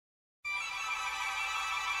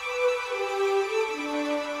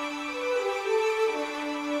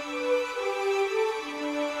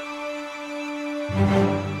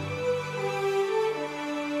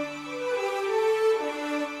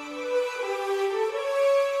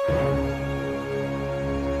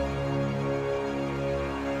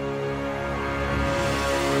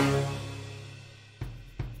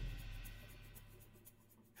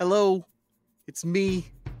Hello, it's me,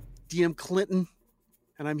 DM Clinton,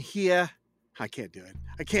 and I'm here. I can't do it.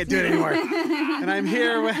 I can't do it anymore. And I'm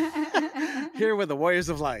here with the Warriors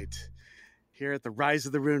of Light, here at the Rise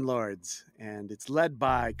of the Rune Lords, and it's led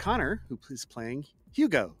by Connor, who is playing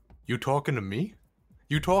Hugo. You talking to me?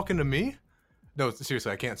 You talking to me? No,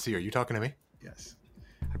 seriously, I can't see her. You talking to me? Yes,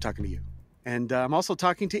 I'm talking to you. And I'm also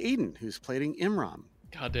talking to Eden, who's playing Imram.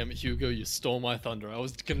 God damn it, Hugo, you stole my thunder. I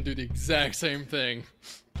was gonna do the exact same thing.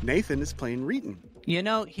 Nathan is playing Reeton. You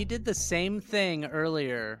know, he did the same thing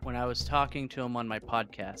earlier when I was talking to him on my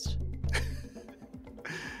podcast.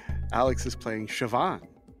 Alex is playing Siobhan.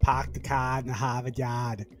 Park the car in the Harvard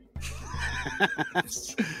Yard.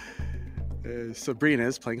 Sabrina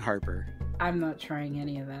is playing Harper. I'm not trying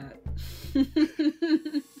any of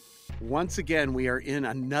that. Once again, we are in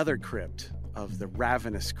another crypt of the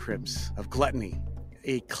ravenous crypts of Gluttony.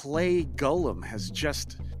 A clay golem has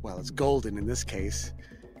just, well, it's golden in this case,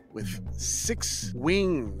 with 6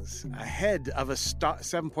 wings, a head of a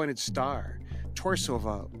 7-pointed star, torso of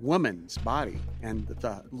a woman's body, and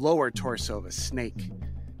the lower torso of a snake.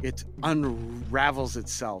 It unravels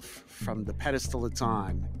itself from the pedestal it's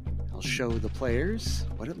on. I'll show the players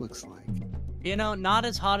what it looks like. You know, not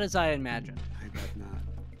as hot as I imagined. I bet not.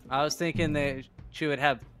 I was thinking that she would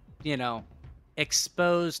have, you know,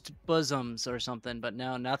 exposed bosoms or something, but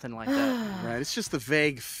no, nothing like that. Right, it's just a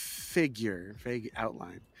vague figure, vague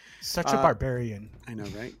outline. Such a barbarian. I know,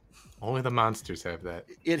 right? Only the monsters have that.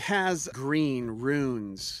 It has green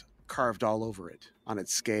runes carved all over it, on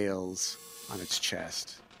its scales, on its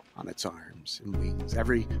chest, on its arms and wings.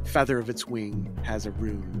 Every feather of its wing has a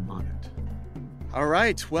rune on it. All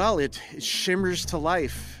right, well, it shimmers to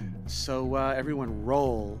life. So everyone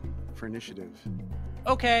roll for initiative.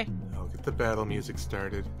 Okay. I'll get the battle music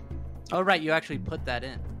started. Oh, right, you actually put that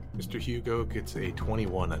in. Mr. Hugo gets a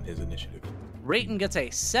 21 on his initiative. Rayton gets a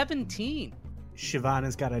 17.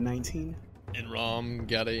 Shivana's got a 19. And Rom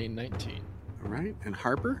got a 19. All right, and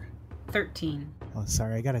Harper? 13. Oh,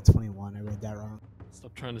 sorry, I got a 21. I read that wrong.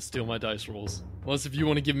 Stop trying to steal my dice rolls. Unless if you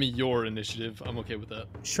want to give me your initiative, I'm okay with that.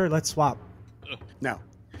 Sure, let's swap. No.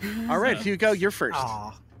 All right, Hugo, you're first.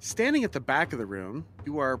 Aw. Standing at the back of the room,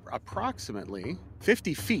 you are approximately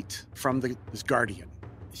 50 feet from this guardian.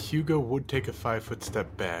 Hugo would take a 5-foot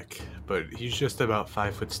step back, but he's just about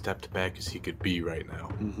 5 foot stepped back as he could be right now.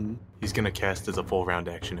 Mm-hmm. He's going to cast as a full round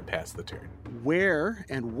action to pass the turn. Where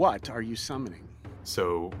and what are you summoning?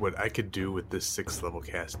 So what I could do with this 6th level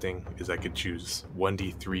casting is I could choose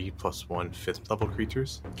 1d3 plus 1 5th level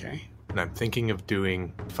creatures. Okay. And I'm thinking of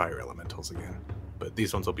doing fire elementals again, but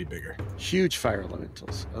these ones will be bigger. Huge fire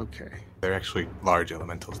elementals. Okay. They're actually large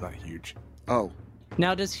elementals, not huge. Oh.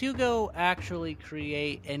 Now, does Hugo actually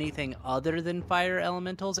create anything other than fire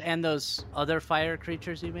elementals and those other fire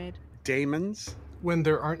creatures you made? Daemons? When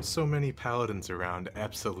there aren't so many paladins around,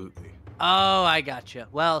 absolutely. Oh, I gotcha.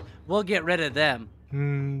 Well, we'll get rid of them.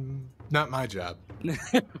 Not my job.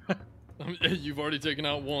 You've already taken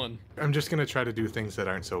out one. I'm just going to try to do things that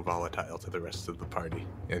aren't so volatile to the rest of the party.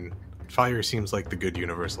 And fire seems like the good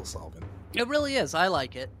universal solvent. It really is. I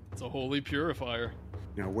like it. It's a holy purifier.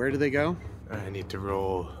 Now, where do they go? I need to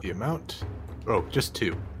roll the amount. Oh, just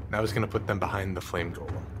 2. And I was going to put them behind the flame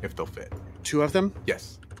golem, if they'll fit. 2 of them?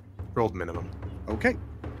 Yes. Rolled minimum. Okay.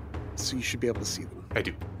 So you should be able to see them. I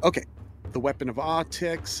do. Okay. The Weapon of Awe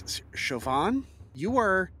ticks. Siobhan, you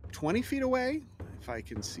are 20 feet away, if I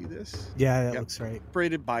can see this. Yeah, that looks right.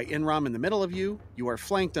 Separated by Inram in the middle of you. You are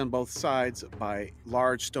flanked on both sides by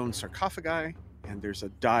large stone sarcophagi, and there's a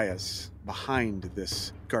dais behind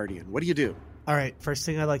this guardian. What do you do? All right, first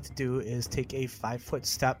thing I'd like to do is take a 5-foot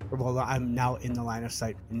step. Well, I'm now in the line of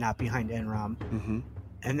sight and not behind Enram. Mm-hmm.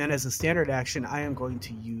 And then as a standard action, I am going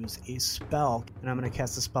to use a spell, and I'm going to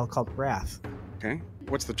cast a spell called Wrath. Okay.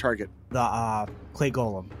 What's the target? The clay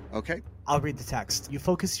golem. Okay. I'll read the text. You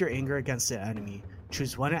focus your anger against an enemy.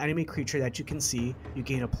 Choose one enemy creature that you can see. You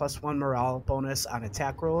gain a +1 morale bonus on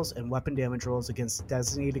attack rolls and weapon damage rolls against a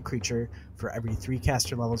designated creature for every 3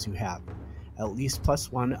 caster levels you have. At least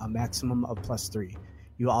 +1, a maximum of +3.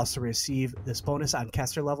 You will also receive this bonus on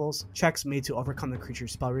caster levels, checks made to overcome the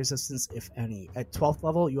creature's spell resistance, if any. At 12th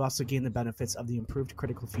level, you also gain the benefits of the improved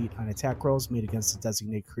critical feat on attack rolls made against a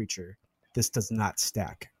designated creature. This does not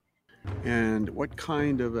stack. And what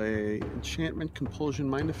kind of a enchantment? Compulsion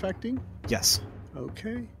mind affecting? Yes.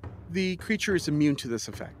 Okay. The creature is immune to this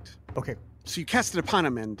effect. Okay. So you cast it upon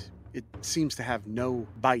him, and It seems to have no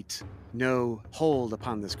bite, no hold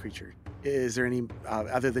upon this creature. Is there any,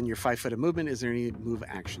 other than your 5 foot of movement, is there any move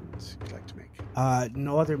actions you'd like to make?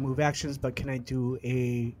 No other move actions, but can I do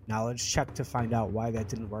a knowledge check to find out why that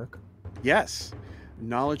didn't work? Yes.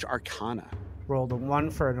 Knowledge Arcana. Rolled a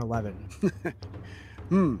 1 for an 11.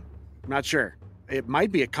 Not sure. It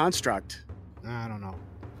might be a construct. I don't know.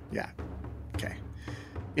 Yeah. Okay.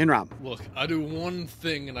 Inram. Look, I do one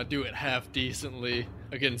thing and I do it half decently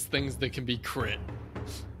against things that can be crit.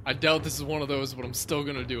 I doubt this is one of those, but I'm still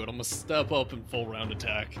gonna do it. I'm gonna step up and full round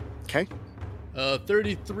attack. Okay.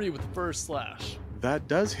 33 with the first slash. That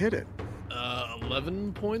does hit it.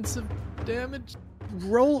 11 points of damage?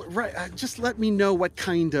 Roll, right. Just let me know what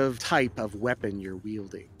kind of type of weapon you're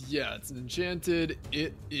wielding. Yeah, it's enchanted.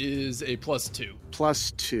 It is a +2.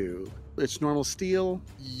 +2. It's normal steel.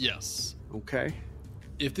 Yes. Okay.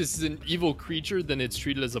 If this is an evil creature, then it's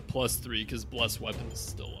treated as a +3 because blessed weapon is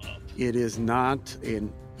still up. It is not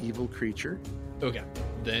an evil creature. Okay,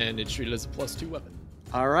 then it's treated as a +2 weapon.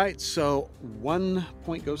 All right, so 1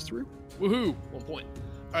 point goes through. Woohoo! 1 point.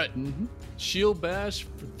 All right, shield bash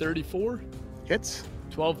for 34. Hits.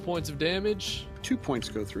 12 points of damage. 2 points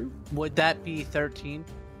go through. Would that be 13?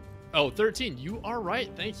 Oh, 13. You are right.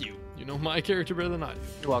 Thank you. You know my character better than I do.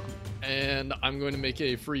 You're welcome. And I'm going to make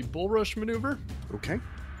a free bull rush maneuver. Okay.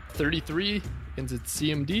 33 into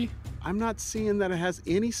CMD. I'm not seeing that it has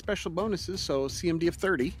any special bonuses, so CMD of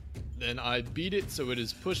 30. Then I beat it, so it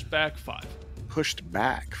is pushed back 5. Pushed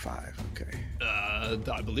back 5. Okay.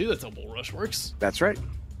 I believe that's how bull rush works. That's right.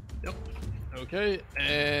 Yep. Okay,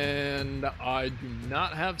 and I do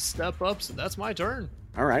not have step up, so that's my turn.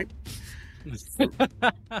 All right.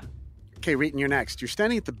 Okay, Reeton, you're next. You're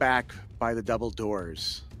standing at the back by the double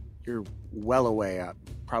doors. You're well away up,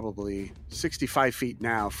 probably 65 feet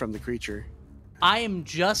now from the creature. I am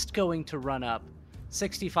just going to run up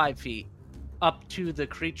 65 feet up to the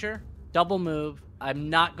creature, double move. I'm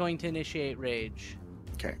not going to initiate rage.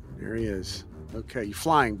 Okay, there he is. Okay, you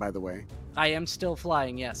flying, by the way. I am still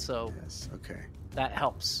flying, yes, so Yes, okay. that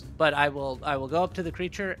helps. But I will go up to the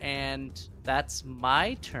creature, and that's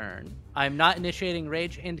my turn. I'm not initiating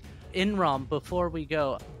rage. And Inram, before we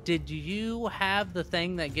go, did you have the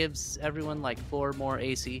thing that gives everyone like 4 more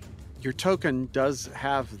AC? Your token does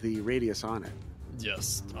have the radius on it.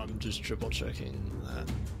 Yes, I'm just triple checking that.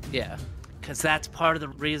 Yeah, because that's part of the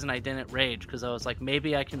reason I didn't rage, because I was like,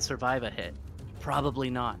 maybe I can survive a hit. Probably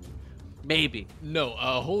not. Maybe. No,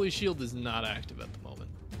 Holy Shield is not active at the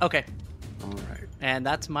moment. Okay, All right. and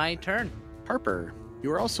that's my turn. Harper,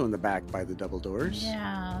 you are also in the back by the double doors.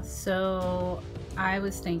 Yeah, so I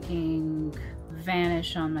was thinking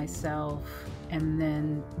vanish on myself and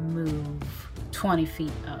then move 20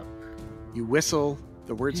 feet up. You whistle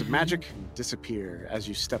the words of magic and disappear as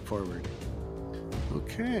you step forward.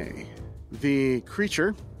 Okay. The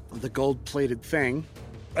creature, the gold-plated thing,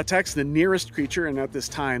 attacks the nearest creature, and at this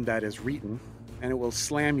time that is Reeton, and it will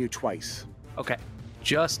slam you twice. Okay,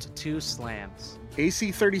 just 2 slams.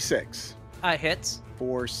 AC 36 Hits,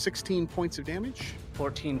 for 16 points of damage.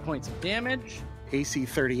 14 points of damage. AC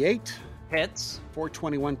 38 Hits, for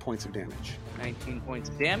 21 points of damage. 19 points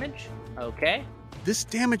of damage. Okay. This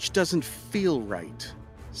damage doesn't feel right.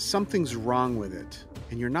 Something's wrong with it,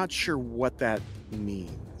 and you're not sure what that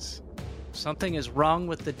means. Something is wrong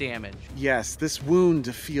with the damage. Yes, this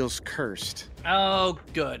wound feels cursed. Oh,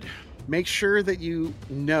 good. Make sure that you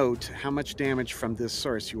note how much damage from this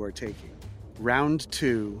source you are taking. Round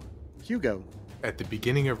 2, Hugo. At the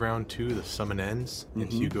beginning of round 2, the summon ends,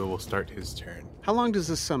 and Hugo will start his turn. How long does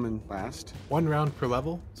this summon last? 1 round per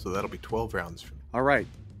level, so that'll be 12 rounds. All right.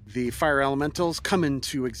 The fire elementals come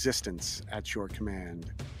into existence at your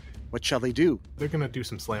command. What shall they do? They're going to do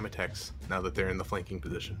some slam attacks now that they're in the flanking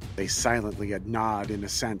position. They silently nod in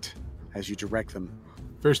assent as you direct them.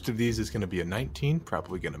 First of these is going to be a 19,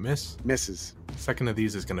 probably going to miss. Misses. Second of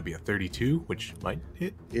these is going to be a 32, which might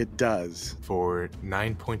hit, It does. for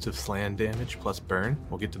 9 points of slam damage plus burn.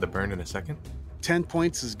 We'll get to the burn in a second. 10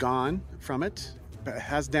 points is gone from it, but it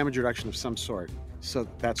has damage reduction of some sort. So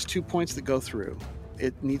that's 2 points that go through.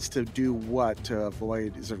 It needs to do what to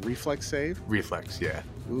avoid? Is it a reflex save? Reflex, yeah.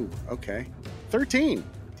 Ooh, okay. 13.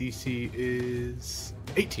 DC is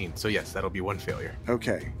 18, so yes, that'll be 1 failure.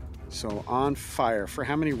 Okay. So on fire for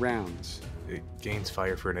how many rounds? It gains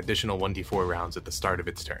fire for an additional 1d4 rounds at the start of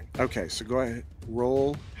its turn. Okay, so go ahead.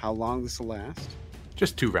 Roll how long this will last.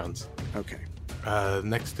 Just 2 rounds. Okay.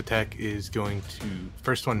 Next attack is going to...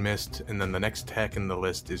 First one missed, and then the next attack in the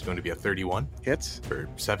list is going to be a 31 Hits? for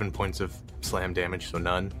 7 points of slam damage, so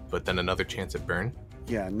none, but then another chance at burn.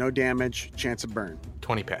 Yeah, no damage, chance of burn.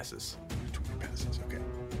 20 passes. 20 passes, okay.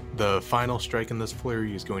 The final strike in this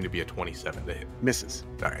flurry is going to be a 27 to hit. Misses.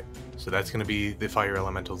 Alright, so that's going to be the fire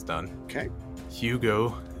elementals done. Okay.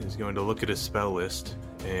 Hugo is going to look at his spell list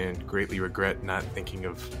and greatly regret not thinking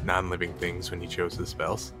of non-living things when he chose his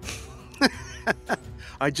spells.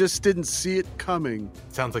 I just didn't see it coming.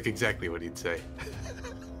 Sounds like exactly what he'd say.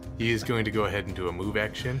 He is going to go ahead and do a move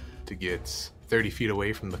action to get 30 feet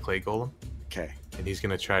away from the clay golem, Okay. and he's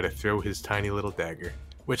going to try to throw his tiny little dagger.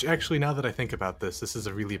 Which actually, now that I think about this is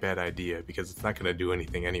a really bad idea because it's not going to do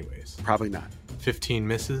anything anyways. Probably not. 15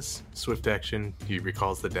 misses, swift action, he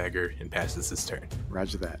recalls the dagger and passes his turn.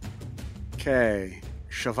 Roger that. Okay.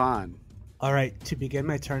 Siobhan. All right, to begin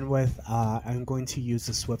my turn with, I'm going to use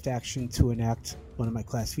the swift action to enact one of my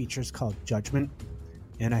class features called Judgment.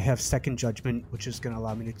 And I have Second Judgment, which is going to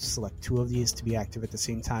allow me to select 2 of these to be active at the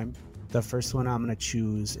same time. The first one I'm going to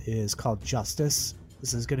choose is called Justice.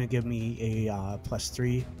 This is going to give me a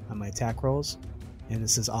 +3 on my attack rolls. And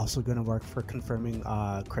this is also going to work for confirming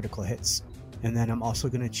critical hits. And then I'm also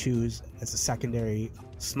going to choose as a secondary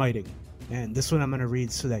Smiting. And this one I'm going to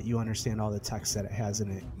read so that you understand all the text that it has in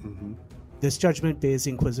it. Mm-hmm. This judgment bathes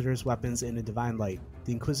the Inquisitor's weapons in a divine light.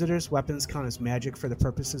 The Inquisitor's weapons count as magic for the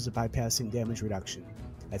purposes of bypassing damage reduction.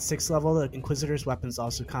 At 6th level, the Inquisitor's weapons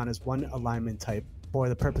also count as one alignment type for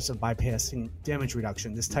the purpose of bypassing damage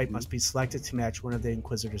reduction. This type must be selected to match one of the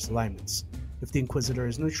Inquisitor's alignments. If the Inquisitor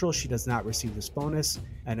is neutral, she does not receive this bonus.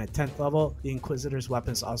 And at 10th level, the Inquisitor's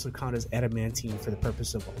weapons also count as adamantine for the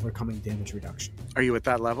purpose of overcoming damage reduction. Are you at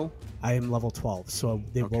that level? I am level 12, so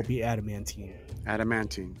they will Okay. be adamantine.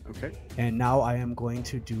 Adamantine. Okay. And now I am going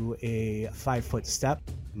to do a 5-foot step,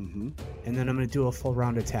 Mm-hmm. and then I'm going to do a full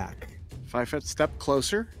round attack. 5-foot step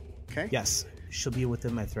closer. Okay. Yes, she'll be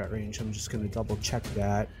within my threat range. I'm just going to double check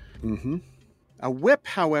that. Mm-hmm. A whip,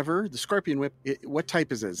 however, the scorpion whip, what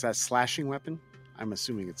type is it? Is that slashing weapon? I'm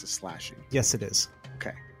assuming it's a slashing. Yes, it is.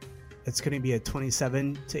 Okay. It's going to be a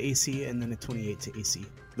 27 to AC and then a 28 to AC.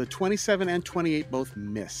 The 27 and 28 both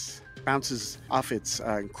miss. Bounces off its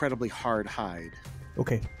incredibly hard hide.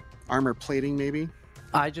 Okay. Armor plating, maybe?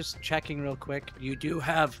 I just checking real quick. You do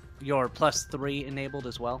have your +3 enabled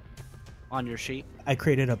as well on your sheet. I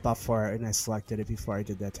created a buff for it and I selected it before I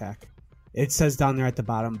did the attack. It says down there at the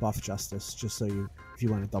bottom, buff justice, just so you, if you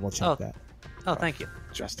want to double check Oh. that. Oh, thank you.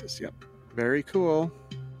 Justice, yep. Very cool.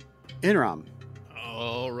 Inram,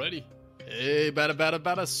 Alrighty. Hey,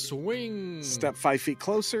 bada, swing. step 5 feet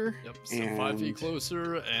closer. Yep, step 5 feet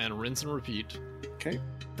closer and rinse and repeat. Okay.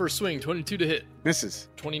 First swing, 22 to hit, Misses.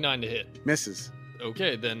 29 to hit. Misses.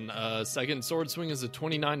 Okay, then second sword swing is a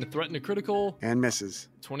 29 to threaten a critical, And misses.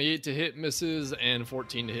 28 to hit misses, and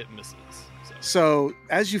 14 to hit misses. So, So,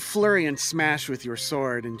 as you flurry and smash with your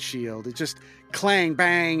sword and shield, it just clang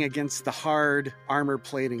bang against the hard armor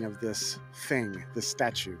plating of this thing, this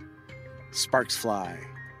statue. Sparks fly.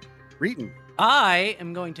 Reeton. I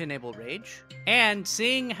am going to enable Rage, and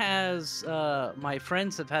seeing as my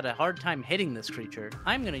friends have had a hard time hitting this creature,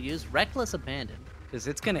 I'm going to use Reckless Abandon, because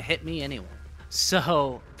it's going to hit me anyway.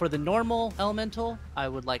 So, for the normal elemental, I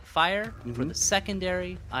would like Fire. For the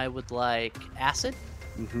secondary, I would like Acid.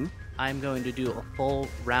 Mm-hmm. I'm going to do a full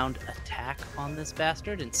round attack on this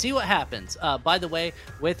bastard and see what happens. By the way,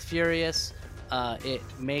 with Furious, it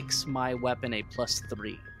makes my weapon a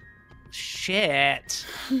 +3. Shit.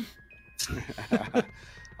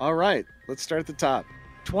 All right, let's start at the top.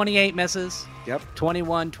 28 misses. Yep.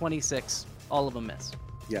 21, 26. All of them miss.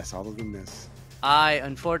 Yes, all of them miss. I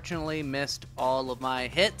unfortunately missed all of my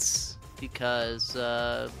hits because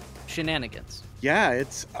shenanigans. Yeah,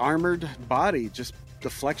 its armored body just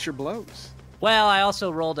deflects your blows. Well, I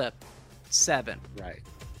also rolled a 7. Right.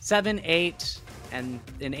 7, 8, and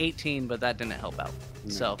an 18, but that didn't help out.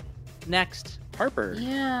 No. So, next. Harper.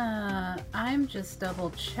 Yeah, I'm just double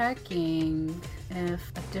checking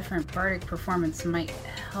if a different bardic performance might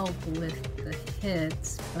help with the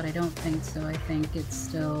hits, but I don't think so. I think it's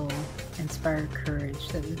still Inspired Courage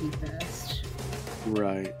that would be best.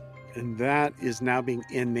 Right. And that is now being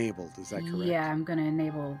enabled. Is that correct? Yeah, I'm going to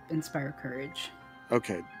enable Inspired Courage.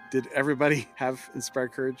 Okay. Did everybody have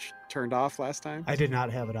Inspired Courage turned off last time? I did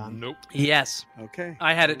not have it on. nope. Yes, Okay.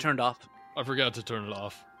 I had it turned off. I forgot to turn it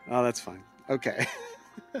off. Oh, that's fine. Okay.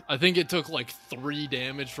 I think it took like 3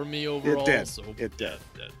 damage from me overall. did. So It did.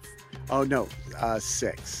 yeah. Oh, no.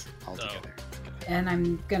 6 altogether. And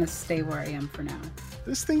I'm going to stay where I am for now.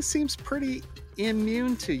 This thing seems pretty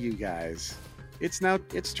immune to you guys. It's now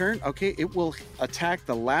its turn. Okay, it will attack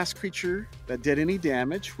the last creature that did any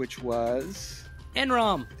damage, which was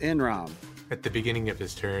Enrom. Inram. At the beginning of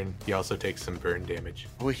his turn, he also takes some burn damage.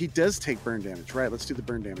 Oh, he does take burn damage. Right, let's do the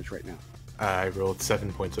burn damage right now. I rolled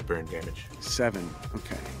 7 points of burn damage. 7.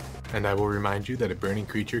 Okay. And I will remind you that a burning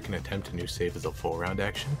creature can attempt a new save as a full round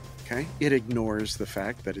action. Okay. It ignores the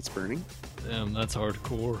fact that it's burning Damn, that's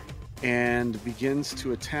hardcore. and begins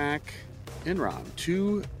to attack Inram.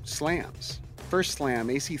 2 slams. First slam,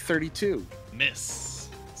 AC 32. Miss.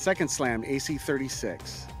 Second slam, AC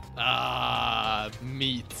 36. Ah,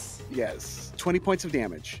 meats. Yes. 20 points of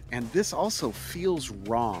damage. And this also feels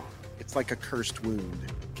wrong. It's like a cursed wound.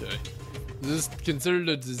 Okay. Is this considered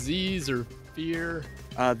a disease or fear?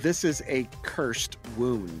 This is a cursed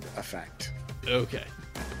wound effect. Okay.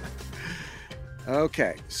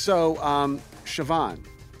 Okay, so Siobhan,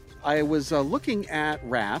 I was looking at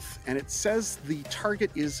Wrath, and it says the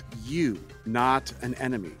target is you, not an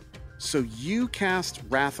enemy. So you cast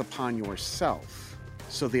Wrath upon yourself,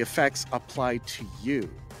 so the effects apply to you.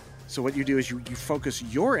 So what you do is you focus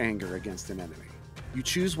your anger against an enemy. You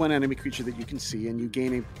choose one enemy creature that you can see, and you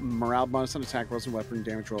gain a morale bonus on attack rolls and weapon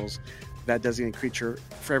damage rolls that designate creature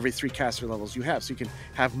for every 3 caster levels you have. So you can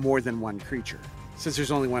have more than one creature. Since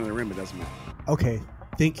there's only one in the room, it doesn't matter. Okay,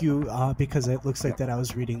 thank you, because it looks like that I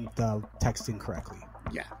was reading the text incorrectly.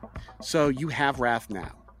 Yeah. So you have Wrath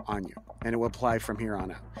now on you, and it will apply from here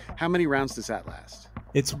on out. How many rounds does that last?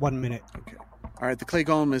 It's 1 minute. Okay. All right, the Clay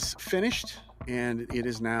Golem is finished, and it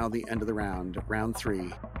is now the end of the round, round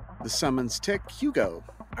 3. The summons tick. Hugo.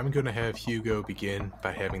 I'm going to have Hugo begin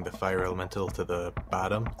by having the fire elemental to the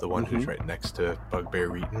bottom, the one who's right next to Bugbear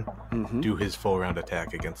Reeton, do his full round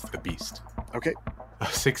attack against the beast. Okay. A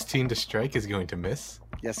 16 to strike is going to miss,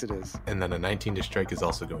 Yes, it is. and then a 19 to strike is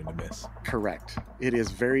also going to miss. Correct. It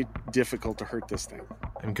is very difficult to hurt this thing.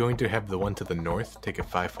 I'm going to have the one to the north take a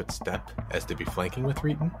 5-foot step as to be flanking with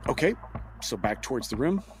Reeton. Okay. So back towards the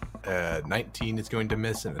room. 19 is going to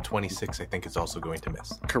miss, and a 26 I think is also going to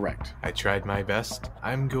miss. Correct. I tried my best.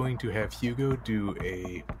 I'm going to have Hugo do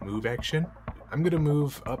a move action. I'm going to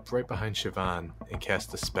move up right behind Siobhan and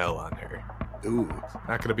cast a spell on her. Ooh.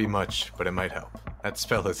 Not going to be much, but it might help. That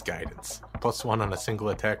spell is guidance. +1 on a single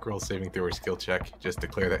attack roll, saving throw, or skill check. Just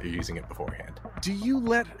declare that you're using it beforehand. Do you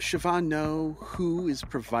let Siobhan know who is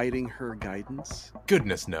providing her guidance?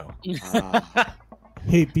 Goodness no.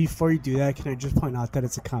 Hey, before you do that, can I just point out that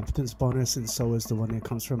it's a competence bonus, and so is the one that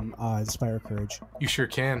comes from Inspire Courage. You sure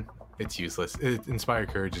can. It's useless. Inspire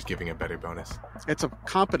Courage is giving a better bonus. It's a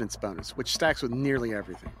competence bonus, which stacks with nearly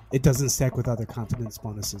everything. It doesn't stack with other competence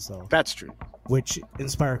bonuses, though, That's true. which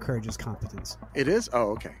Inspire Courage is competence. It is? Oh,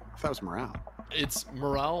 okay. I thought it was morale. It's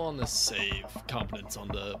morale on the save, competence on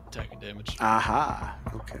the attack and damage. Aha.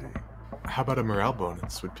 Okay. How about a morale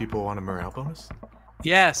bonus? Would people want a morale bonus?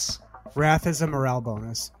 Yes. Wrath is a morale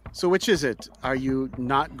bonus. So which is it? Are you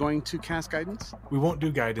not going to cast guidance? We won't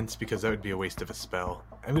do guidance because that would be a waste of a spell.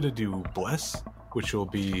 I'm going to do Bless, which will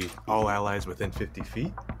be all allies within 50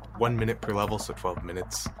 feet. 1 minute per level, so 12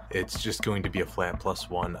 minutes. It's just going to be a flat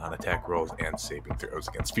 +1 on attack rolls and saving throws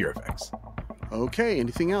against fear effects. Okay,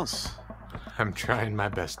 anything else? I'm trying my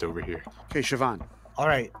best over here. Okay, Siobhan. All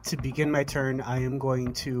right, to begin my turn, I am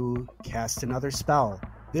going to cast another spell.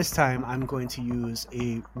 This time, I'm going to use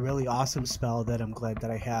a really awesome spell that I'm glad that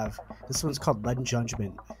I have. This one's called Leaden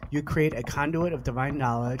Judgment. You create a conduit of divine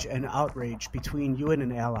knowledge and outrage between you and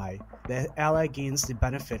an ally. The ally gains the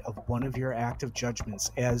benefit of one of your active judgments,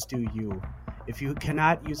 as do you. If you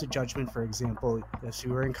cannot use a judgment, for example, if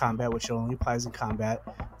you are in combat, which only applies in combat,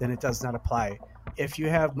 then it does not apply. If you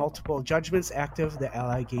have multiple judgments active, the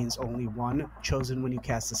ally gains only one, chosen when you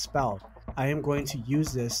cast a spell. I am going to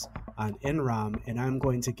use this on Inram, and I'm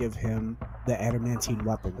going to give him the Adamantine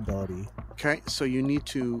Weapon ability. Okay, so you need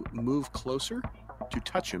to move closer to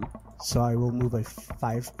touch him. So I will move a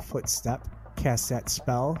 5-foot step, cast that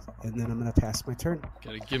spell, and then I'm going to pass my turn.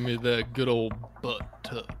 Gotta give me that good old butt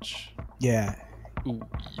touch. Yeah, Ooh,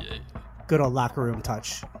 yeah. good old locker room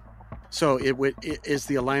touch. So is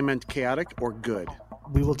the alignment chaotic or good?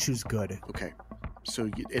 We will choose good. Okay.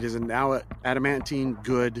 So it is now adamantine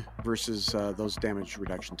good versus those damage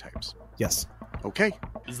reduction types. Yes, Okay.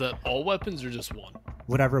 Is that all weapons or just one?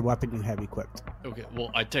 whatever weapon you have equipped. Okay,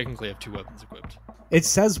 well, I technically have 2 weapons equipped. It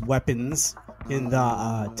says weapons in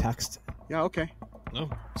the text. Yeah, okay. Oh,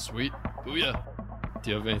 sweet. Booyah. Do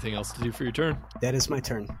you have anything else to do for your turn? That is my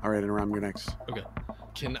turn. All right, and Aram, you're next. Okay.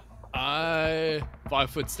 Can I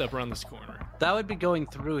 5-foot step around this corner? That would be going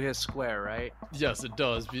through his square, right? Yes, it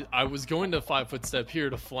does. I was going to 5-foot step here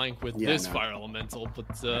to flank with Yeah, this no. fire elemental, but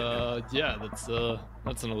yeah, that's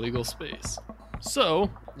an illegal space. So,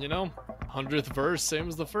 100th verse, same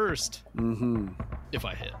as the first. Mm-hmm. If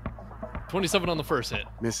I hit. 27 on the first hit.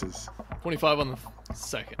 Misses. 25 on the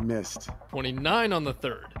second. Missed. 29 on the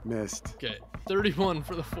third. Missed. Okay. 31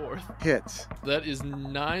 for the fourth. Hits. That is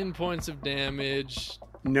 9 points of damage.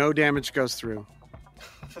 No damage goes through.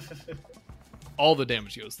 All the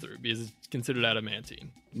damage goes through because it's considered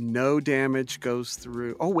adamantine. No damage goes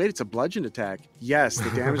through. Oh, wait, it's a bludgeon attack. Yes, the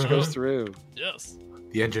damage goes through. Yes,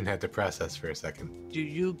 The engine had to process for a second. Do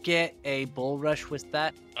you get a bull rush with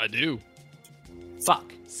that? I do.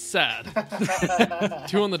 Fuck. Sad.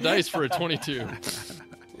 2 on the dice for a 22.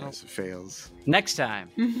 Yes, it fails. Next time.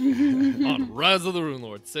 On Rise of the Rune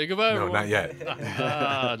Lord. Say goodbye, No, everyone. not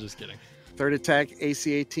yet. Just kidding. Third attack,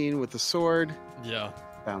 AC 18 with the sword. Yeah.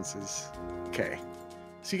 Bounces. Okay.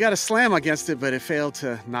 So you got to slam against it, but it failed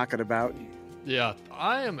to knock it about. Yeah.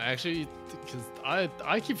 I am actually, because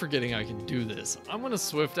I keep forgetting I can do this. I'm going to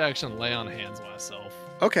swift action lay on hands myself.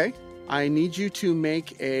 Okay. I need you to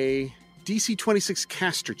make a DC 26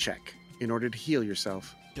 caster check in order to heal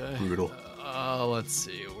yourself. Okay. Brutal. Let's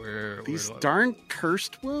see. Where These do I- darn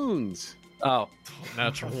cursed wounds. Oh.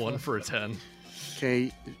 Natural 1 for a 10.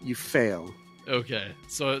 Okay, you fail. Okay.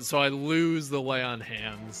 So I lose the lay on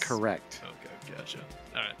hands. Correct. Okay, gotcha.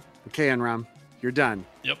 All right. Okay, Enram, you're done.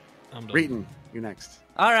 Yep. I'm done. Reeton, you're next.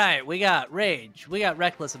 All right, we got Rage, we got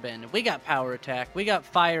Reckless Abandon, we got Power Attack, we got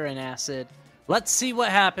Fire and Acid. Let's see what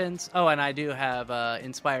happens. Oh, and I do have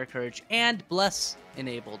Inspire Courage and Bless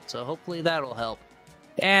enabled, so hopefully that'll help.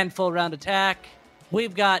 And full round attack.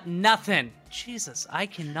 We've got nothing. Jesus, I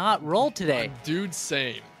cannot roll today. Dude,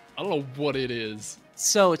 same. I don't know what it is.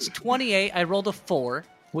 So it's 28. I rolled a 4.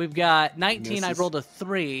 We've got 19. I Misses. rolled a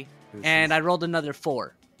 3. Misses. And I rolled another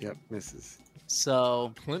 4. Yep, misses.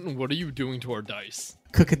 So, Clinton, what are you doing to our dice?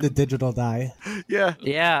 Cooking the digital die. Yeah,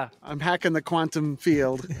 yeah. I'm hacking the quantum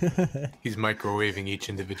field. He's microwaving each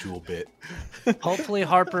individual bit. Hopefully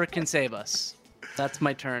Harper can save us. That's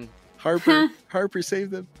my turn. Harper, save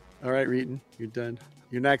them. All right, Reeton, you're done.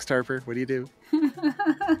 You're next, Harper. What do you do?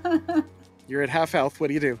 You're at half health. What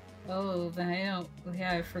do you do? Oh, then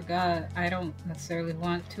I forgot. I don't necessarily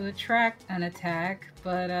want to attract an attack,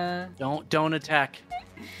 but Don't attack.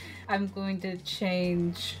 I'm going to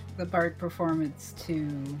change the bard performance to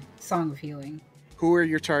Song of Healing. Who are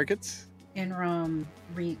your targets? Inram,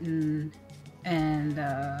 Reeton, and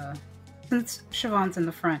since Siobhan's in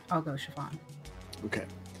the front, I'll go Siobhan. Okay.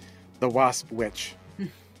 The Wasp Witch.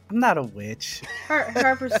 I'm not a witch.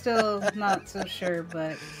 Harper's still not so sure,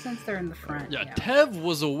 but since they're in the front, Yeah, Tev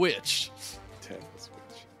was a witch. Ted's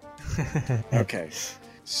Witch. Okay.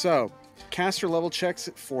 So, caster level checks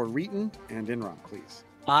for Reeton and Inram, please.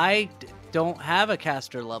 I don't have a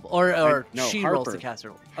caster level. Or no, she rolls Harper. the caster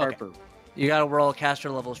level. Okay. Harper. You gotta roll a caster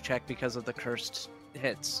levels check because of the cursed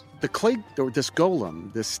hits. The clay, or this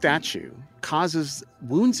golem, this statue, causes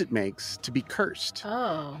wounds it makes to be cursed.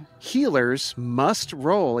 Oh, Healers must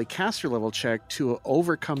roll a caster level check to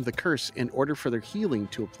overcome the curse in order for their healing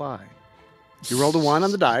to apply. You rolled a 1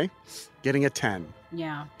 on the die, getting a 10.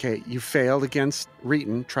 yeah. Okay, you failed against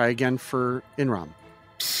Reeton. Try again for Inram.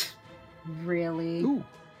 Really? Ooh,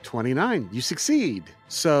 29. You succeed.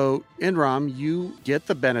 So, Inram, you get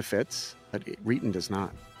the benefits, but Reeton does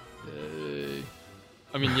not. Yay.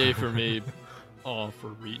 I mean, yay for me. Oh, for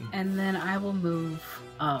Reeton. And then I will move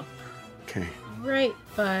up Okay. right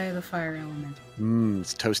by the fire element.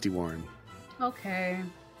 It's toasty warm. Okay.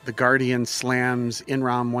 The Guardian slams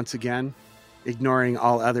Inram once again, ignoring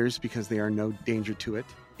all others because they are no danger to it.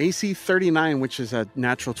 AC 39, which is a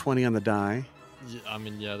natural 20 on the die. Yeah, I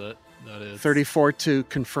mean, yeah, that is. 34 to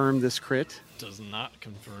confirm this crit. Does not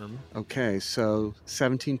confirm. Okay, so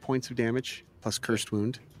 17 points of damage plus cursed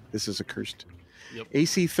wound. This is a cursed. Yep.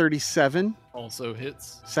 AC 37, Also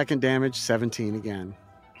hits. second damage, 17 again.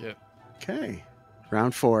 Yep. Okay,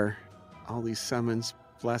 round 4. All these summons,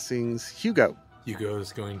 blessings. Hugo. Hugo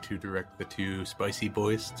is going to direct the 2 spicy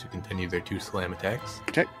boys to continue their 2 slam attacks.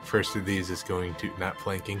 Okay. First of these is going to not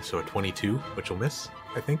flanking, so a 22, which will miss,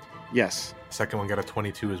 I think. Yes, Second one got a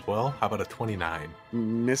 22 as well. How about a 29?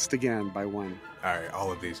 missed again by 1. All right,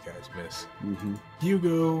 all of these guys miss. Mm-hmm.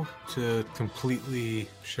 Hugo, to completely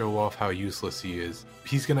show off how useless he is,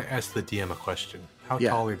 he's going to ask the DM a question. How Yeah.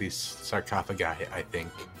 tall are these sarcophagi, I think,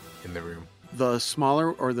 in the room? The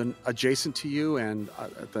smaller or the adjacent to you and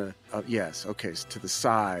yes, okay, to the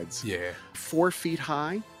sides. Yeah. 4 feet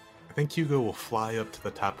high. I think Hugo will fly up to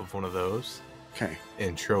the top of one of those Okay,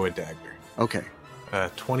 and throw a dagger. okay,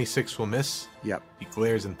 26 will miss. yep, He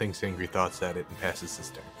glares and thinks angry thoughts at it and passes his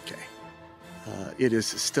turn. okay. It is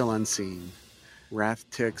still unseen. Wrath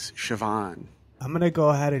ticks Siobhan. I'm gonna go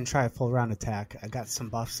ahead and try a full round attack. I got some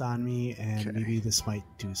buffs on me, and Okay. maybe this might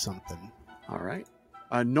do something. All right.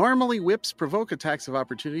 Normally whips provoke attacks of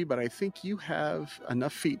opportunity, but I think you have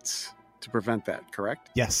enough feats to prevent that, correct?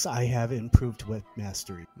 Yes, I have improved with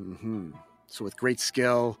mastery. Mm-hmm. So with great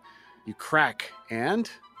skill, you crack, and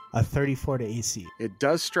A 34 to AC it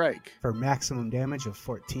does strike. for maximum damage of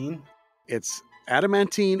 14. It's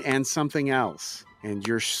adamantine and something else. And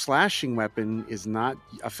your slashing weapon is not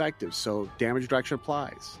effective, so damage reduction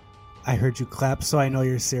applies. I heard you clap, so I know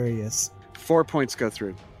you're serious. 4 points go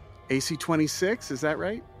through. AC 26, is that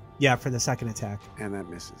right? Yeah, for the second attack. And that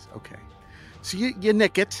misses. Okay. So you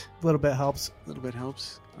nick it. A little bit helps. A little bit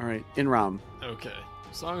helps. All right, Inram. Okay.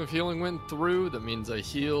 Song of Healing went through. That means I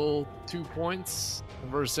heal 2 points.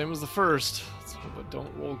 Very same as the first. But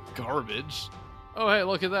don't roll garbage. Oh, hey,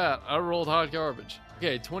 look at that. I rolled hot garbage.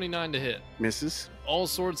 Okay, 29 to hit. Misses. All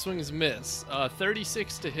sword swings miss.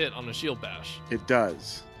 36 to hit on a shield bash. It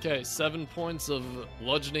does. Okay, 7 points of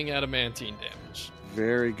bludgeoning adamantine damage.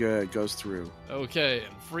 Very good. Goes through. Okay,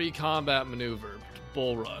 and free combat maneuver.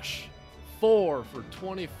 Bull rush. 4 for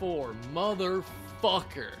 24.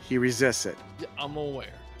 Motherfucker. He resists it. Yeah, I'm aware.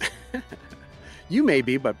 You may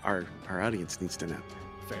be, but our audience needs to know.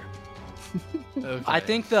 Fair. Okay. I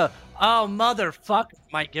think the "oh motherfucker"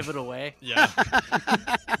 might give it away. Yeah,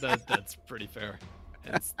 that's pretty fair.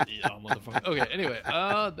 It's the motherfucker. Okay, anyway,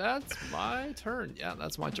 that's my turn. Yeah,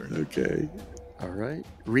 that's my turn. Okay. All right.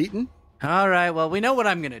 Reeton? All right, well, we know what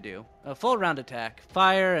I'm going to do. A full round attack.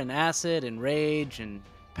 Fire and acid and rage and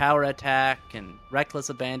power attack and reckless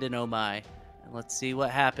abandon, oh my. And let's see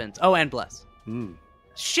what happens. Oh, and bless. Hmm.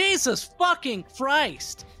 Jesus fucking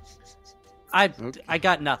Christ! I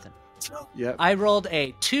got nothing. Yep. I rolled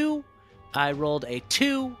a 2, I rolled a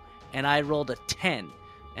 2, and I rolled a 10.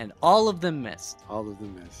 And all of them missed. All of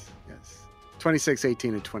them miss. Yes. 26,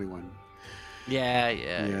 18, and 21.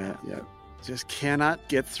 Yeah. Just cannot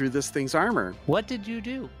get through this thing's armor. What did you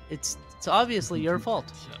do? It's obviously your fault.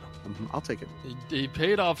 Yeah. I'll take it. He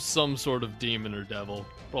paid off some sort of demon or devil.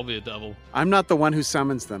 Probably a devil. I'm not the one who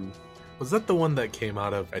summons them. Was that the one that came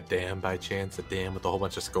out of a dam by chance? A dam with a whole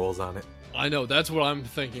bunch of skulls on it? I know, that's what I'm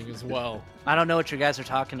thinking as well. I don't know what you guys are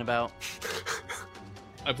talking about.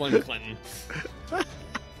 I blame Clinton.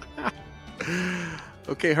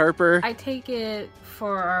 Okay, Harper. I take it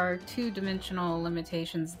for our two-dimensional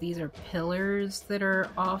limitations, these are pillars that are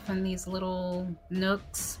off in these little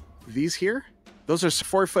nooks. These here? Those are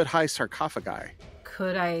 4-foot-high sarcophagi.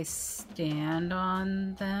 Could I stand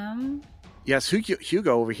on them? Yes,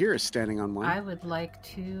 Hugo over here is standing on one. I would like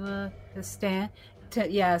to stand. So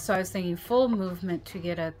I was thinking full movement to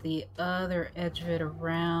get at the other edge of it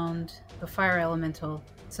around the fire elemental.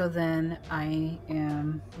 So then I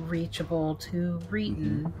am reachable to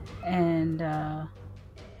Reeton. And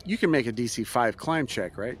You can make a DC 5 climb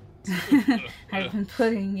check, right? I've been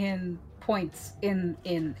putting in points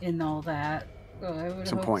in all that. So I would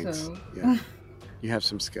Some hope points. so. Yeah. You have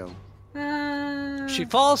some skill. She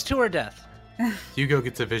falls to her death. Hugo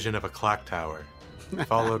gets a vision of a clock tower,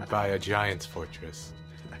 followed by a giant's fortress,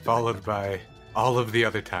 followed by all of the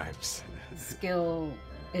other times. Skill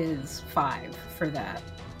is 5 for that.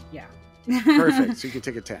 Yeah. Perfect. So you can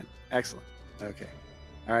take a 10. Excellent. Okay.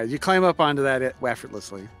 All right. You climb up onto that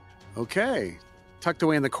effortlessly. Okay. Tucked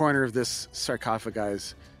away in the corner of this sarcophagi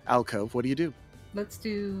alcove, what do you do? Let's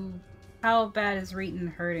do. How bad is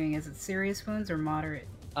Reeton hurting? Is it serious wounds or moderate?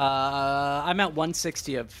 I'm at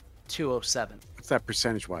 160 of 207. What's that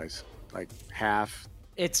percentage-wise? Like half,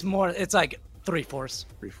 It's like 3/4.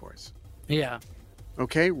 3/4? Yeah.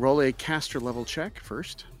 Okay. Roll a caster level check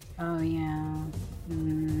first. Oh yeah.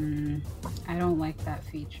 I don't like that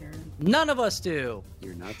feature. None of us do.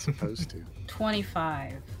 You're not supposed to.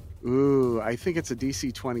 25. Ooh, I think it's a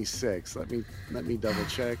DC 26. Let me double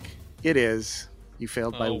check. It is. You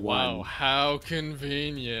failed by Oh, one. wow. How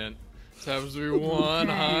convenient. This happens to be one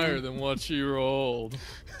Okay. higher than what you rolled.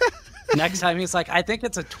 Next time he's like, I think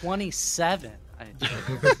it's a 27.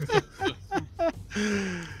 So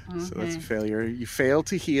that's a Okay. failure. You fail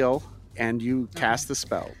to heal, and you cast the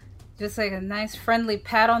spell. Just like a nice friendly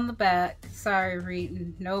pat on the back. Sorry,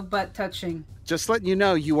 Reeton. No butt touching. Just letting you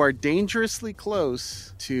know, you are dangerously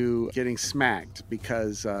close to getting smacked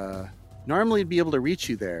because normally it'd be able to reach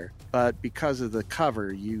you there, but because of the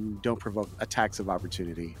cover, you don't provoke attacks of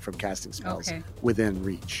opportunity from casting spells Okay. within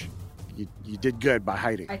reach. You did good by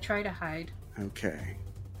hiding. I try to hide. Okay.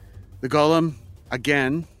 The golem,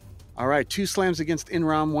 again. All right, 2 slams against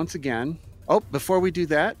Inram once again. Oh, before we do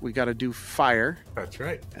that, we got to do fire, That's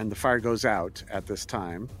right. and the fire goes out at this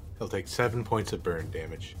time, He'll take 7 points of burn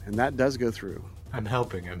damage. and that does go through. I'm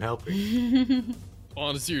helping.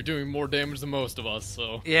 Honestly, you're doing more damage than most of us,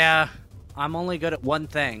 so. Yeah. I'm only good at one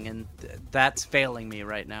thing, and that's failing me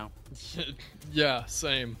right now. Yeah,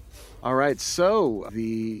 same. All right, so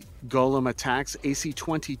the golem attacks AC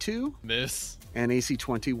 22 Miss. and AC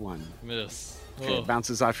 21. Miss. Okay, it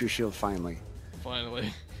bounces off your shield finally.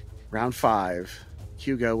 Finally. Round 5.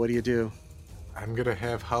 Hugo, what do you do? I'm going to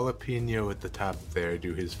have Jalapeno at the top there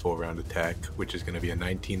do his full round attack, which is going to be a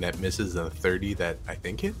 19 that misses and a 30 that I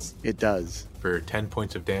think hits It does, for 10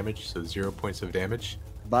 points of damage, so 0 points of damage,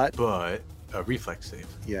 but but a reflex save.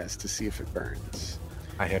 yes, to see if it burns.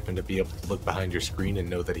 I happen to be able to look behind your screen and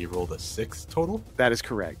know that he rolled a 6 total, That is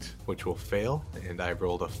correct. which will fail, and I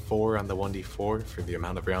rolled a 4 on the 1d4 for the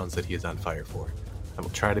amount of rounds that he is on fire for. I will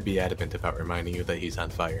try to be adamant about reminding you that he's on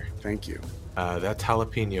fire. Thank you. That's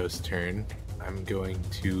Jalapeno's turn. I'm going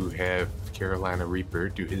to have Carolina Reaper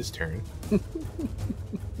do his turn.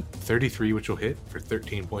 33, which will hit for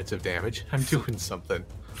 13 points of damage. I'm doing something.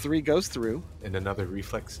 3 goes through. And another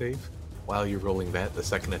reflex save. While you're rolling that, the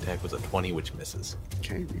second attack was a 20, which misses.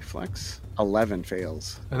 Okay, reflex. 11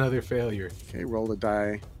 fails. Another failure. Okay, roll the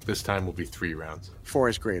die. This time will be 3 rounds. 4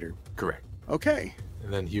 is greater. Correct. Okay.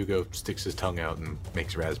 And then Hugo sticks his tongue out and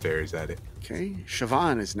makes raspberries at it. Okay,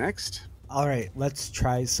 Siobhan is next. All right, let's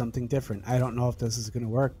try something different. I don't know if this is going to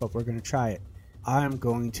work, but we're going to try it. I'm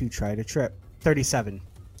going to try to trip. 37.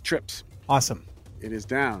 Trips. Awesome. It is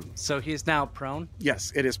down. So he's now prone.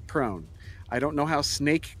 Yes, it is prone. I don't know how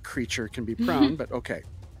snake creature can be prone, but okay.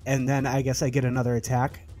 And then I guess I get another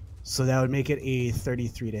attack. So that would make it a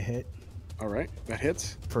 33 to hit All right, that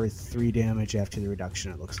hits. for 3 damage after the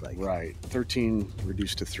reduction, it looks like. Right, 13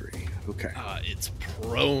 reduced to 3. Okay, It's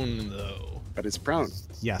prone, though. but it's prone.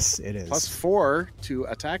 Yes, it is. Plus 4 to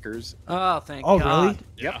attackers. Oh, thank Oh, God. really?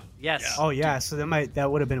 Yeah. Yes. Oh, yeah, so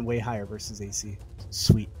that would have been way higher versus AC.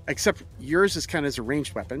 Sweet. Except yours is kind of as a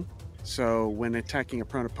ranged weapon. So when attacking a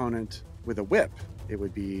prone opponent with a whip, it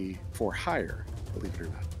would be 4 higher, believe it or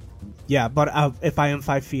not. Yeah, but if I am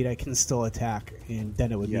 5 feet, I can still attack, and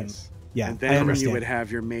then it would Yes. be... Yeah, And I then you understand. would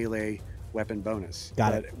have your melee weapon bonus.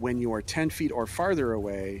 Got But when you are 10 feet or farther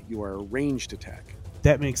away, you are a ranged attack.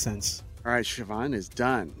 That makes sense. All right, Siobhan is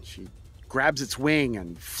done. She grabs its wing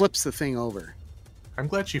and flips the thing over. I'm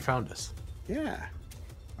glad she found us. Yeah.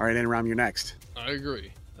 All right, Enram, you're next. I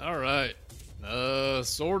agree. All right.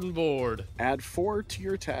 Sword and board. Add 4 to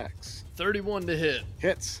your attacks. 31 to hit.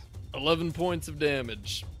 Hits. 11 points of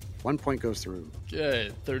damage. 1 point goes through.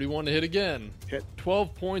 Okay, 31 to hit again. Hit.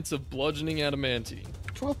 12 points of bludgeoning adamantine.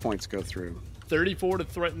 12 points go through. 34 to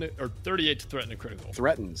threaten, or 38 to threaten a critical.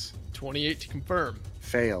 Threatens. 28 to confirm.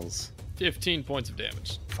 Fails. 15 points of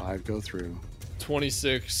damage. 5 go through.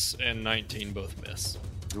 26 and 19 both miss.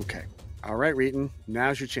 Okay. All right, Reeton.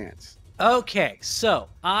 Now's your chance. Okay, so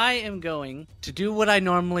I am going to do what I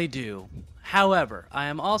normally do. However, I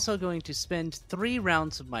am also going to spend 3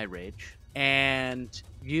 rounds of my rage and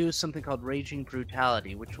use something called Raging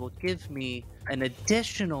Brutality, which will give me an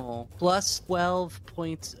additional plus 12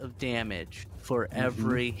 points of damage for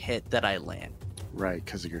every hit that I land. Right,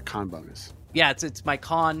 because of your con bonus. Yeah, it's my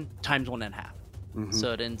con times 1.5. Mhm.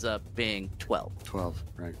 So it ends up being 12. 12,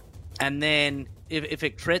 right. And then if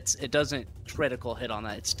it crits, it doesn't critical hit on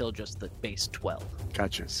that. It's still just the base 12.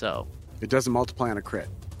 Gotcha. So, It doesn't multiply on a crit.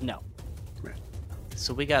 no. Right.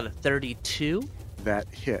 So we got a 32, That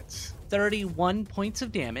hits. 31 points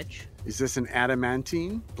of damage. Is this an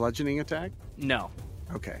adamantine bludgeoning attack? No.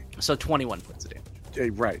 Okay. So 21 points of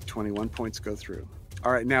damage. Right, 21 points go through.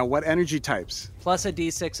 All right, now what energy types? Plus a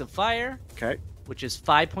d6 of fire, Okay, which is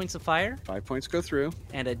 5 points of fire, 5 points go through.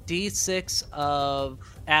 and a d6 of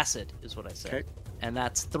acid, is what I said. Okay. And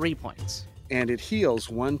that's 3 points. And it heals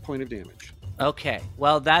 1 point of damage. Okay.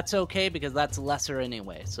 Well, that's okay because that's lesser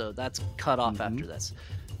anyway. So that's cut off after this.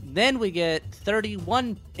 Then we get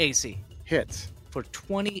 31 AC Hits. for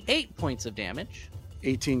 28 points of damage.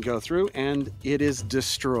 18 go through, and it is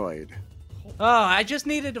destroyed. Oh, I just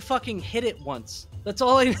needed to fucking hit it once. That's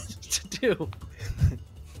all I needed to do.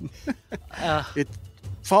 It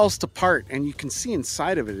falls to part, and you can see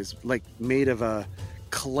inside of it is like made of a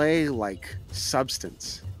clay-like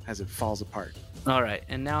substance as it falls apart. All right,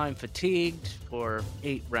 and now I'm fatigued for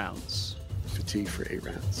 8 rounds. Fatigue for 8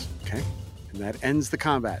 rounds. Okay, and that ends the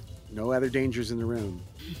combat. No other dangers in the room.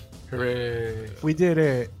 Hooray! We did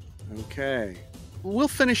it. Okay, we'll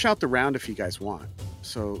finish out the round if you guys want.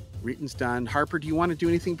 So Reeton's done. Harper, do you want to do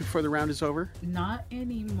anything before the round is over? Not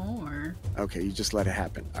anymore. Okay, you just let it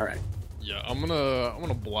happen. All right. Yeah, I'm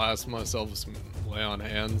gonna blast myself with some lay on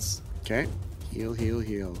hands. Okay. Heal, heal,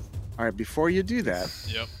 heal. All right, before you do that,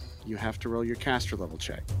 Yep, you have to roll your caster level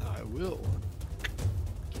check. I will.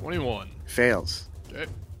 21. Fails. Okay.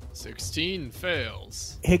 16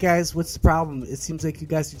 fails. Hey guys, what's the problem? It seems like you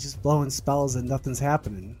guys are just blowing spells and nothing's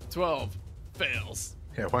happening. 12 fails.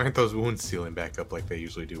 Yeah, why aren't those wounds sealing back up like they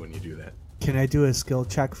usually do when you do that? Can I do a skill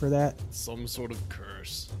check for that? Some sort of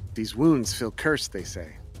curse. These wounds feel cursed, they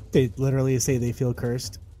say. They literally say they feel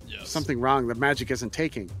cursed. Yes. Something wrong. The magic isn't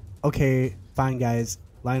taking. Okay, fine guys.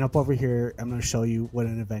 Line up over here. I'm going to show you what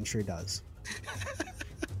an adventurer does.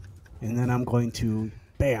 And then I'm going to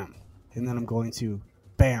bam. And then I'm going to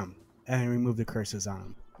bam. And remove the curses on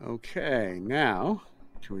them. Okay, now,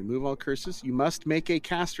 to remove all curses, you must make a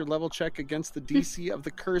caster level check against the DC of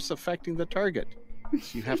the curse affecting the target.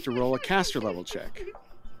 So you have to roll a caster level check.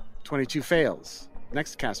 22 fails.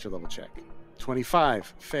 Next caster level check.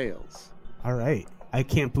 25 fails. All right. I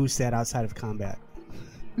can't boost that outside of combat.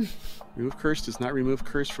 Remove curse does not remove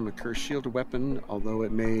curse from a curse shield or weapon, although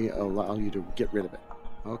it may allow you to get rid of it.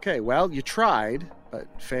 Okay, well, you tried, but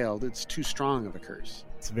failed. It's too strong of a curse.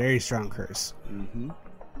 It's a very strong curse. Mm-hmm.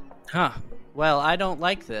 Huh. Well, I don't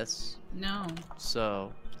like this, No.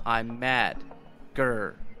 so I'm mad.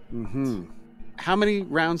 Grr. Mm-hmm. How many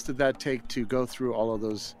rounds did that take to go through all of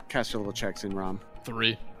those caster level checks in ROM?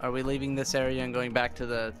 3. Are we leaving this area and going back to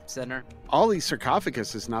the center? All these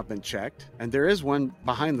sarcophagus has not been checked, and there is one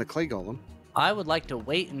behind the clay golem. I would like to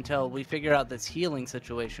wait until we figure out this healing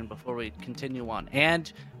situation before we continue on,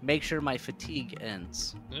 and make sure my fatigue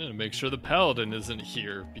ends. Yeah, make sure the paladin isn't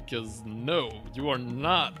here, because no, you are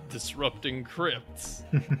not disrupting crypts.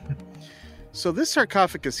 So this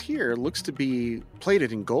sarcophagus here looks to be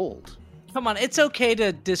plated in gold. Come on, it's okay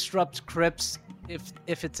to disrupt crypts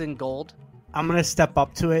if it's in gold. I'm going to step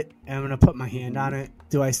up to it, and I'm going to put my hand on it.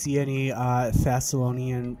 Do I see any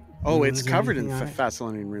Thessalonian Oh, runes it's or covered in anything on it?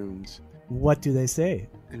 Thessalonian runes. What do they say?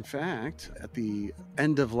 In fact, at the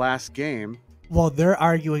end of last game, Well, they're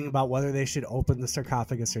arguing about whether they should open the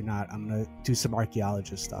sarcophagus or not. I'm going to do some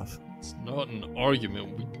archaeologist stuff. It's not an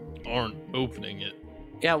argument, we aren't opening it.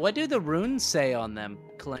 Yeah, what do the runes say on them,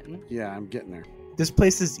 Clinton? yeah, I'm getting there. This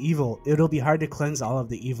place is evil. It'll be hard to cleanse all of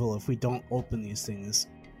the evil if we don't open these things.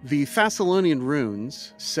 The Thessalonian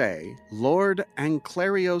runes say, Lord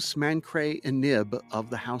Anclarios Mancre Enib of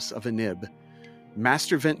the House of Enib,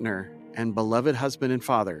 Master Vintner and beloved husband and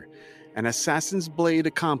father, an assassin's blade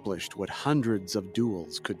accomplished what hundreds of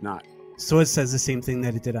duels could not. So it says the same thing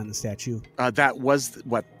that it did on the statue. That was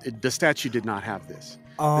what the statue did not have this.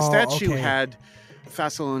 Oh, The statue okay. had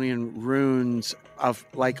Thessalonian runes of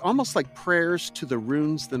almost like prayers to the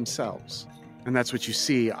runes themselves. And that's what you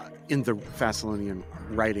see in the Thessalonian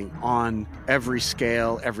writing on every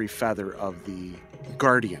scale, every feather of the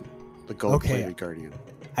guardian, the gold-plated guardian.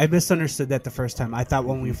 I misunderstood that the first time. I thought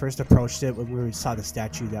when we first approached it, when we saw the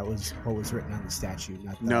statue, that was what was written on the statue.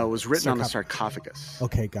 Not the No, it was written on the sarcophagus. sarcophagus.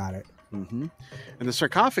 Okay, got it. Hmm. And the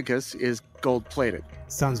sarcophagus is gold-plated.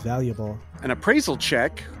 Sounds valuable. An appraisal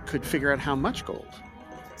check could figure out how much gold.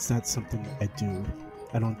 It's not something I do.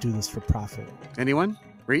 I don't do this for profit. Anyone?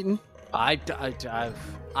 Reeton?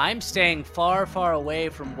 I'm staying far, far away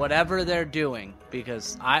from whatever they're doing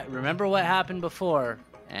because I remember what happened before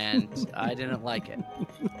and I didn't like it.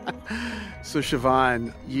 So,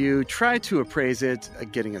 Siobhan, you try to appraise it,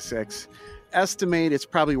 getting a 6. Estimate it's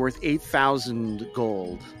probably worth 8,000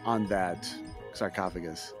 gold on that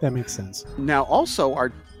sarcophagus. That makes sense. Now, also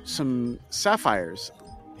are some sapphires.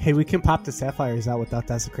 Hey, we can pop the sapphires out without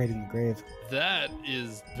desecrating the grave. That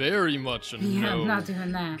is very much a Yeah, no I'm not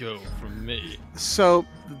doing that. go from me. So,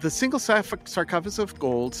 the single sarcophagus of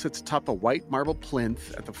gold sits atop a white marble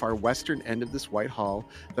plinth at the far western end of this white hall.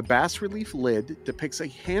 The bas-relief lid depicts a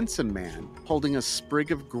handsome man holding a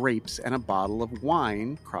sprig of grapes and a bottle of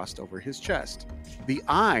wine crossed over his chest. The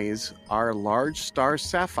eyes are large star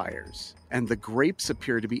sapphires, and the grapes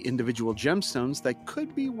appear to be individual gemstones that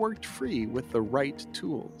could be worked free with the right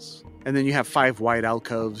tools. And then you have 5 wide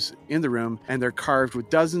alcoves in the room, and they're carved with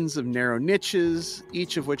dozens of narrow niches,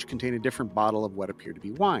 each of which contain a different bottle of what appear to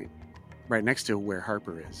be wine, right next to where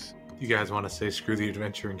Harper is. You guys want to say screw the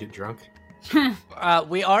adventure and get drunk?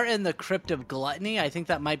 We are in the Crypt of Gluttony. I think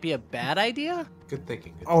that might be a bad idea. Good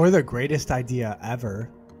thinking. Good Or the greatest idea ever.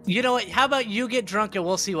 You know what? How about you get drunk and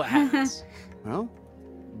we'll see what happens? Well,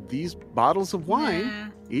 these bottles of wine, Nah,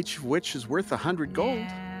 each of which is worth 100 gold,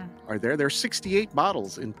 nah, are there. There are 68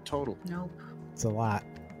 bottles in total. nope. It's a lot.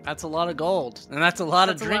 That's a lot of gold, and that's a lot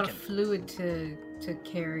That's of a lot drinking. of fluid to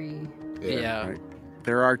carry. Yeah. Right.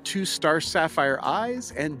 There are 2 star sapphire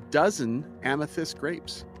eyes and dozen amethyst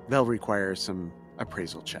grapes. They'll require some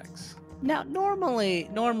appraisal checks. Now, normally,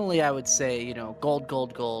 I would say, gold,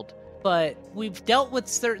 gold, gold. but we've dealt with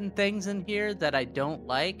certain things in here that I don't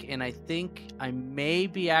like, and I think I may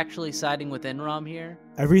be actually siding with Enrom here.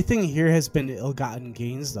 Everything here has been ill-gotten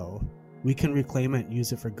gains, though. We can reclaim it and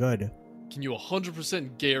use it for good. Can you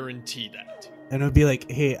 100% guarantee that? And it'll be like,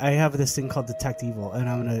 hey, I have this thing called Detect Evil, and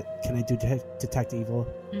can I do Detect Evil?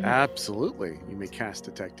 Absolutely. You may cast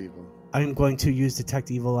Detect Evil. I'm going to use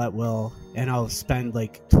Detect Evil at will, and I'll spend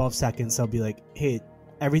like 12 seconds. I'll be like, hey,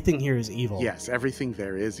 everything here is evil. Yes, everything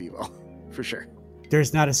there is evil, for sure.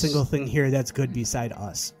 There's not a single thing here that's good beside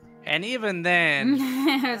us. And even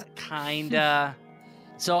then, kinda.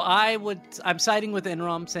 So I'm siding with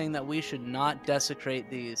Enrom, saying that we should not desecrate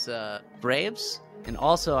these Braves. And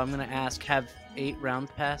also, I'm going to ask, have 8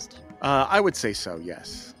 rounds passed? I would say so,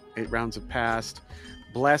 yes. 8 rounds have passed.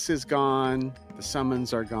 Bless is gone. The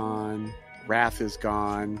summons are gone. Wrath is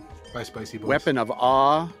gone. Bye, Spicy Boys. Weapon of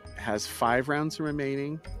Awe has 5 rounds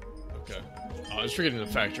remaining. Okay. I was forgetting to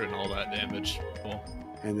factor in all that damage. Cool.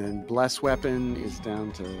 And then Bless Weapon is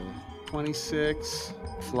down to 26.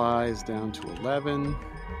 Fly is down to 11.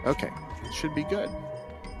 Okay, it should be good.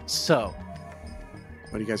 So,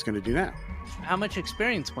 What are you guys going to do now? how much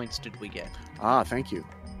experience points did we get? Thank you.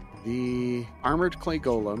 The Armored Clay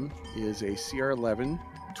Golem is a CR11,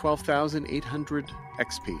 12,800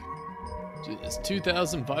 XP. It's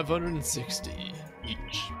 2,560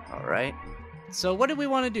 each. All right. So what do we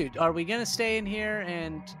want to do? Are we going to stay in here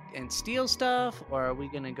and steal stuff? Or are we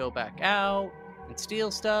going to go back out and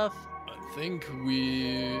steal stuff? I think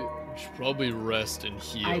we should probably rest and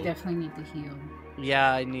heal. I definitely need to heal.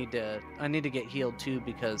 Yeah, I need to get healed too,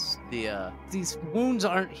 because these wounds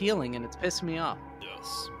aren't healing and it's pissing me off.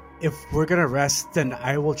 Yes. If we're going to rest, then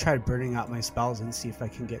I will try burning out my spells and see if I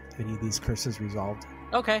can get any of these curses resolved.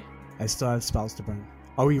 Okay. I still have spells to burn.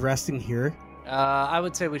 Are we resting here? I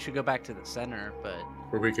would say we should go back to the center, but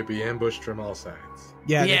Where we could be ambushed from all sides.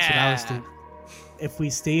 Yeah, that's what I was Yeah. thinking. If we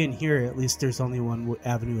stay in here, at least there's only one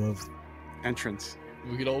avenue of... Entrance.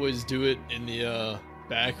 We could always do it in the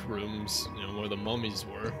back rooms, where the mummies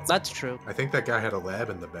were. that's true. I think that guy had a lab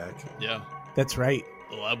in the back. Yeah. That's right.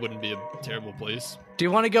 The lab wouldn't be a terrible place. Do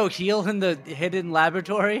you want to go heal in the hidden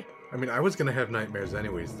laboratory? I mean, I was going to have nightmares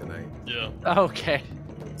anyways tonight. Yeah. Okay.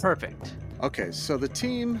 Perfect. Okay, so the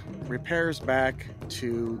team repairs back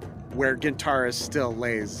to where Gintaris still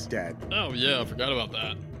lays dead. Oh, yeah, I forgot about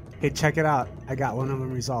that. Hey, check it out. I got one of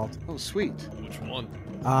them resolved. Oh, sweet. Which one?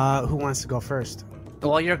 Who wants to go first?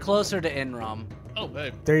 Well, you're closer to Enrom. Oh,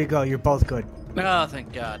 hey. There you go. You're both good. Oh,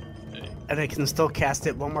 thank God. Hey. And I can still cast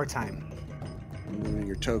it one more time. Moving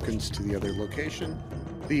your tokens to the other location.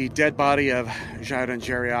 The dead body of Jairan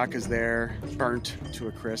Jeriak is there, burnt to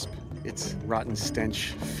a crisp. Its rotten stench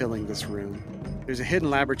filling this room. There's a hidden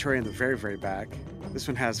laboratory in the very, very back. This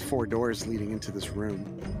one has 4 doors leading into this room.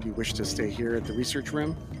 Do you wish to stay here at the research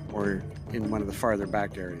room or in one of the farther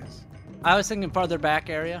back areas? I was thinking farther back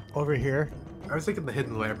area. Over here. I was thinking the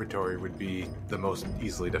hidden laboratory would be the most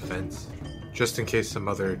easily defense. Just in case some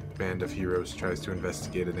other band of heroes tries to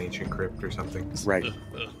investigate an ancient crypt or something. Right.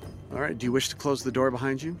 Ugh. All right. Do you wish to close the door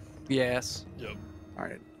behind you? Yes. Yep. All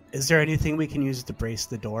right. Is there anything we can use to brace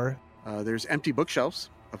the door? There's empty bookshelves,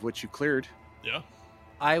 of which you cleared. Yeah.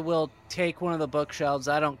 I will take one of the bookshelves.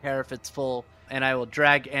 I don't care if it's full, and I will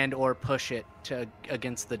drag and or push it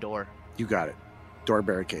against the door, You got it. Door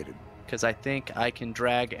barricaded. because I think I can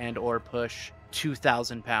drag and or push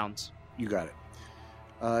 2,000 pounds. You got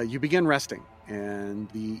it. You begin resting, and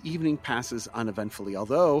the evening passes uneventfully,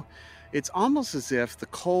 although it's almost as if the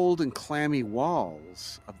cold and clammy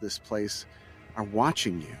walls of this place are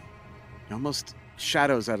watching you. Almost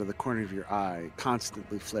shadows out of the corner of your eye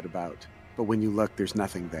constantly flit about, but when you look, there's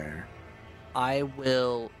nothing there. I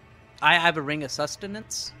have a ring of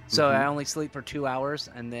sustenance, so Mhm. I only sleep for 2 hours,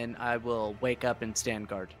 and then I will wake up and stand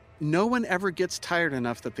guard. No one ever gets tired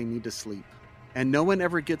enough that they need to sleep, and no one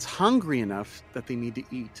ever gets hungry enough that they need to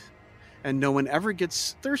eat, and no one ever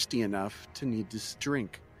gets thirsty enough to need to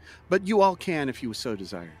drink. But you all can if you so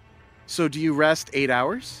desire. So do you rest 8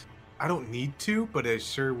 hours? I don't need to, but it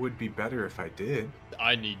sure would be better if I did.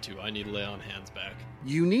 I need to. I need to lay on hands back.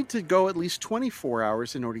 You need to go at least 24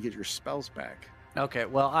 hours in order to get your spells back. Okay,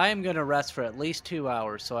 well, I am going to rest for at least 2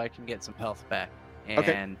 hours so I can get some health back. And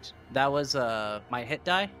Okay. that was my hit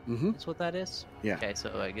die? Mm-hmm. That's what that is? Yeah. Okay,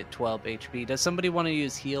 so I get 12 HP. Does somebody want to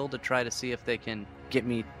use heal to try to see if they can get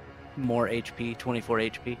me more HP, 24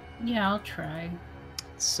 HP? Yeah, I'll try.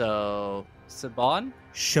 So, Siobhan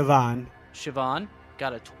Siobhan,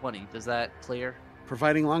 got a 20. Does that clear?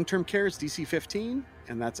 Providing long-term care is DC 15,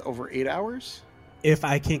 and that's over 8 hours. if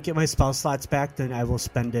I can't get my spell slots back, then I will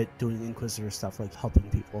spend it doing Inquisitor stuff, like helping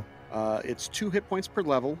people. It's 2 hit points per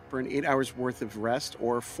level for an 8 hours worth of rest,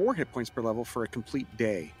 or 4 hit points per level for a complete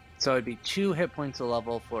day, So it'd be 2 hit points a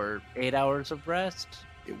level for 8 hours of rest.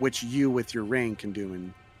 which you with your ring can do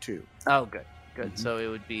in 2. Oh, good. Good. Mhm. So it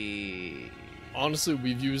would be. Honestly,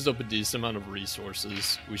 we've used up a decent amount of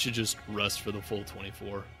resources. We should just rest for the full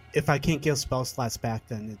 24. If I can't give spell slots back,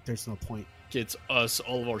 then there's no point. Gets us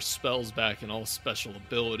all of our spells back and all special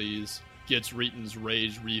abilities. Gets Reeton's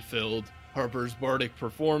rage refilled. Harper's bardic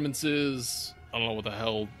performances. I don't know what the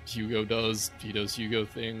hell Hugo does. He does Hugo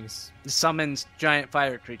things. Summons giant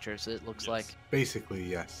fire creatures, it looks Yes. like. Basically,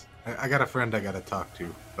 yes. I got a friend I gotta talk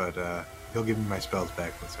to, but he'll give me my spells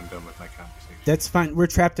back once I'm done with my conversation. That's fine. We're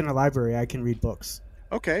trapped in a library. I can read books.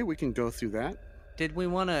 Okay, we can go through that. Did we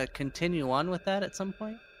want to continue on with that at some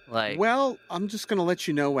point? Like, Well, I'm just going to let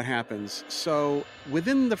you know what happens. So,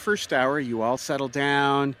 within the first hour, you all settle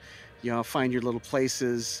down. You all find your little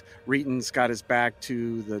places. Reeton's got his back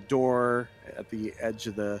to the door at the edge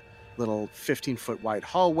of the little 15-foot wide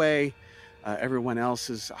hallway. Everyone else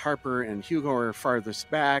is Harper and Hugo are farthest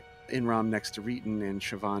back. Inram next to Reeton and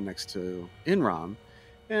Siobhan next to Inram.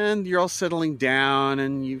 And you're all settling down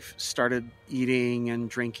and you've started eating and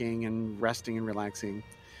drinking and resting and relaxing.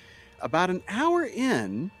 About an hour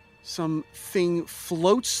in, something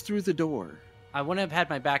floats through the door. I wouldn't have had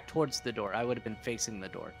my back towards the door. I would have been facing the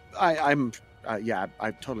door. I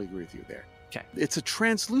totally agree with you there. Okay. It's a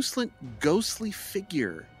translucent, ghostly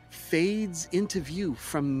figure fades into view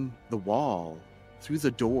from the wall through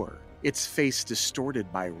the door. Its face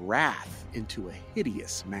distorted by wrath into a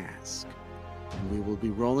hideous mask. And we will be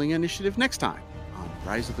rolling initiative next time on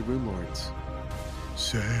Rise of the Rune Lords.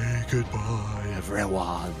 Say goodbye,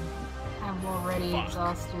 everyone. I'm already Fuck.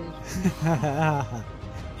 exhausted.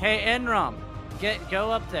 Hey, Enrom,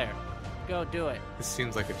 go up there. Go do it. This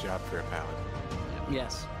seems like a job for a paladin.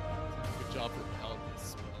 Yes. Good job for Paladin.